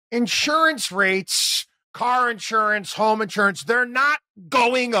insurance rates, car insurance, home insurance, they're not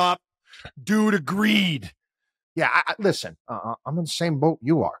going up due to greed. Yeah, listen, I'm in the same boat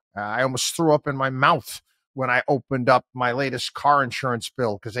you are. I almost threw up in my mouth when I opened up my latest car insurance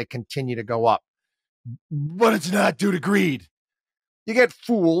bill because they continue to go up. But it's not due to greed. You get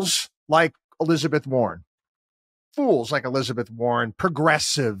fools like Elizabeth Warren,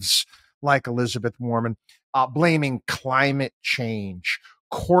 progressives like Elizabeth Warren, blaming climate change,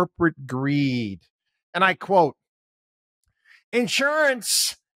 corporate greed. And I quote,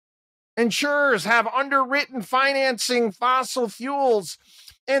 insurers have underwritten financing fossil fuels,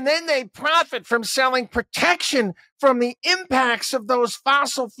 and then they profit from selling protection from the impacts of those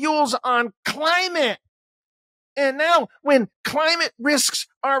fossil fuels on climate. And now when climate risks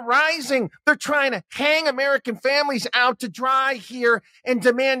are rising, they're trying to hang American families out to dry here and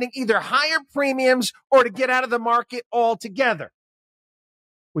demanding either higher premiums or to get out of the market altogether.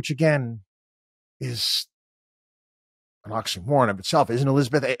 Which again is an oxymoron of itself, isn't it,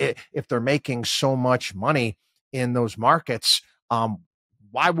 Elizabeth? If they're making so much money in those markets,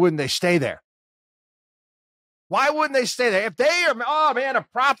 why wouldn't they stay there? Why wouldn't they stay there? If they are, oh man, the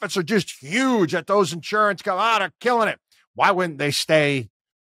profits are just huge at those insurance companies, they're killing it. Why wouldn't they stay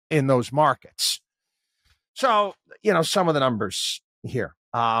in those markets? So, some of the numbers here.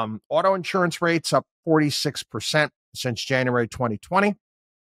 Auto insurance rates up 46% since January 2020.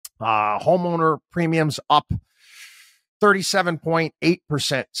 Homeowner premiums up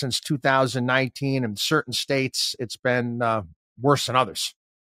 37.8% since 2019. In certain states, it's been worse than others.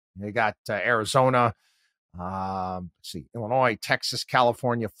 You got Arizona, Illinois, Texas,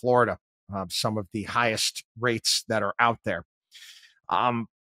 California, Florida, some of the highest rates that are out there.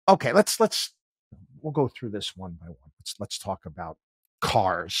 Okay, we'll go through this one by one. Let's talk about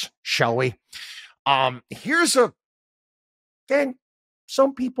cars, shall we? Again,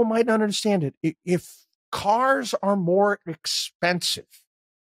 some people might not understand it. If cars are more expensive,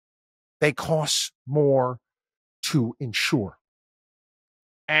 they cost more to insure.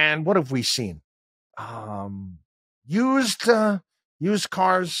 And what have we seen? Used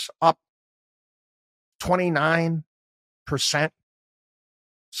cars up 29%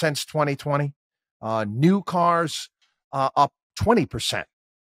 since 2020. New cars up 20%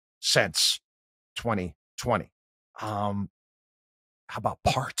 since 2020. How about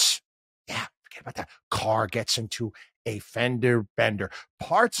parts? Yeah, forget about that. Car gets into a fender bender.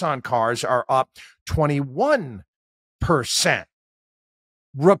 Parts on cars are up 21%.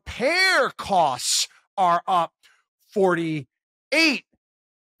 Repair costs are up 48%.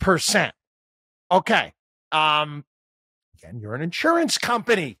 Okay. Again, you're an insurance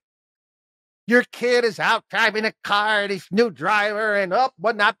company. Your kid is out driving a car, this new driver, and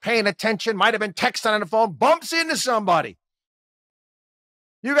not paying attention, might have been texting on the phone, bumps into somebody.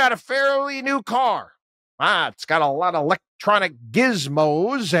 You got a fairly new car. It's got a lot of electronic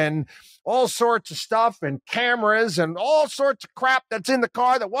gizmos and all sorts of stuff and cameras and all sorts of crap that's in the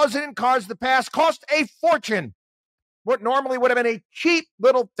car that wasn't in cars in the past, cost a fortune. What normally would have been a cheap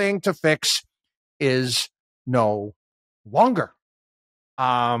little thing to fix is no longer.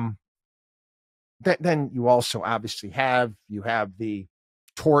 Then you also obviously have the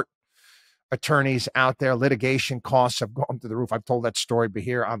tort attorneys out there. Litigation costs have gone through the roof. I've told that story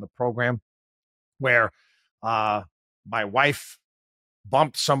here on the program where my wife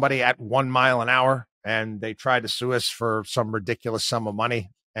bumped somebody at 1 mile an hour and they tried to sue us for some ridiculous sum of money.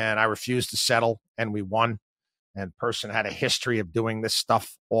 And I refused to settle and we won. And the person had a history of doing this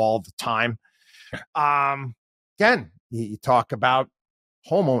stuff all the time. Again, you talk about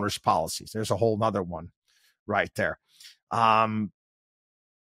homeowners policies. There's a whole nother one right there.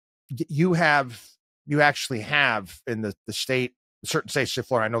 You actually have in the state, certain states of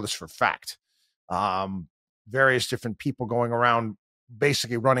Florida, I know this for a fact, various different people going around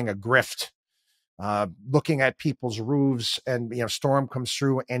basically running a grift, looking at people's roofs and, storm comes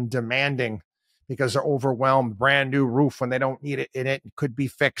through and demanding because they're overwhelmed, brand new roof when they don't need it in it could be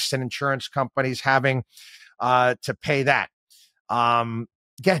fixed, and insurance companies having to pay that.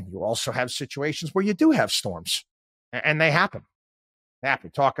 Again, you also have situations where you do have storms and they happen.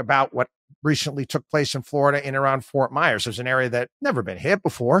 Talk about what recently took place in Florida in around Fort Myers. There's an area that never been hit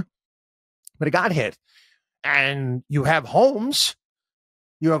before, but it got hit. And you have homes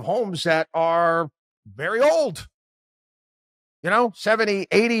that are very old, 70,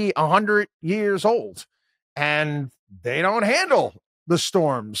 80, 100 years old, and they don't handle the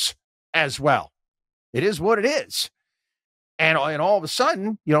storms as well. It is what it is. And all of a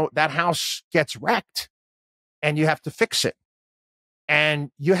sudden, that house gets wrecked and you have to fix it.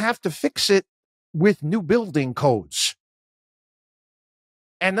 And you have to fix it with new building codes.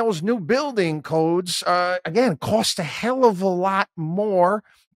 And those new building codes, again, cost a hell of a lot more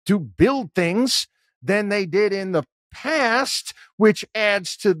to build things than they did in the past, which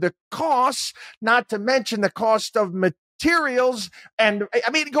adds to the costs, not to mention the cost of materials. And I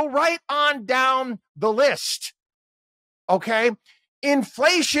mean, go right on down the list. Okay.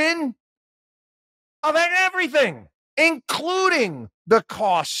 Inflation of everything, including the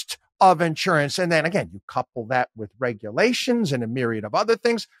cost of insurance. And then again, you couple that with regulations and a myriad of other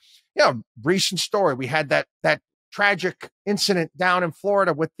things. You know, recent story. We had that tragic incident down in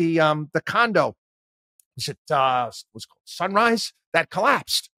Florida with the condo. Was it was called Sunrise that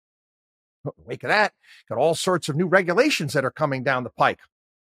collapsed? In the wake of that, got all sorts of new regulations that are coming down the pike.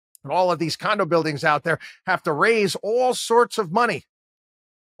 And all of these condo buildings out there have to raise all sorts of money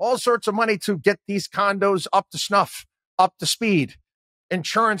to get these condos up to snuff, up to speed.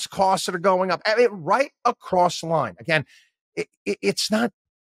 Insurance costs that are going up. I mean, right across the line. Again, it's not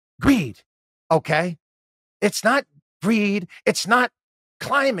greed, okay? It's not greed. It's not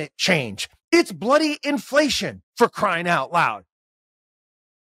climate change. It's bloody inflation, for crying out loud.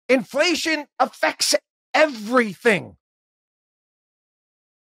 Inflation affects everything.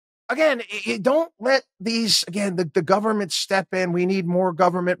 Again, don't let these, again, the government step in. We need more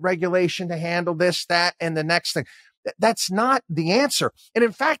government regulation to handle this, that, and the next thing. That's not the answer. And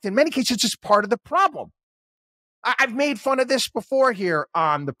in fact, in many cases, it's just part of the problem. I've made fun of this before here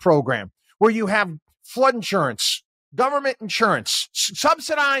on the program, where you have flood insurance, government insurance,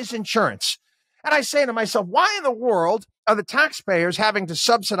 subsidized insurance. And I say to myself, why in the world are the taxpayers having to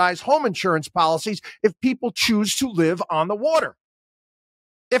subsidize home insurance policies if people choose to live on the water?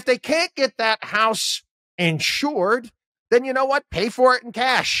 If they can't get that house insured, then you know what? Pay for it in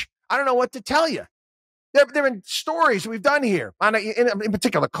cash. I don't know what to tell you. There have been stories we've done here, in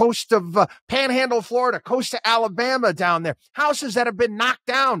particular, coast of Panhandle, Florida, coast of Alabama down there, houses that have been knocked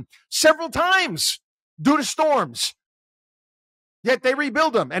down several times due to storms. Yet they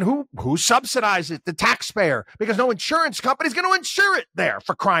rebuild them. And who subsidizes it? The taxpayer, because no insurance company is going to insure it there,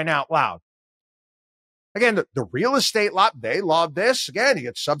 for crying out loud. Again, the real estate lot, they love this. Again, you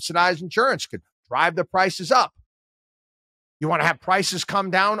get subsidized insurance, could drive the prices up. You want to have prices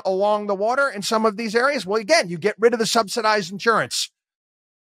come down along the water in some of these areas? Well, again, you get rid of the subsidized insurance.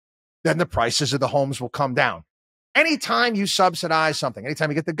 Then the prices of the homes will come down. Anytime you subsidize something,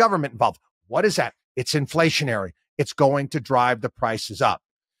 anytime you get the government involved, what is that? It's inflationary. It's going to drive the prices up.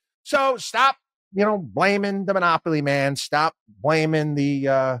 So stop, blaming the monopoly man. Stop blaming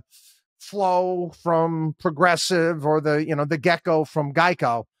the Flow from Progressive or the Gecko from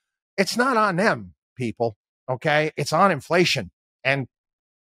Geico. It's not on them, people. Okay, it's on inflation. And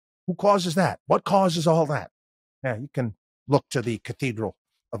who causes that? What causes all that? Yeah, you can look to the Cathedral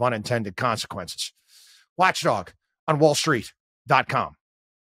of Unintended Consequences. WatchDog on WallStreet.com.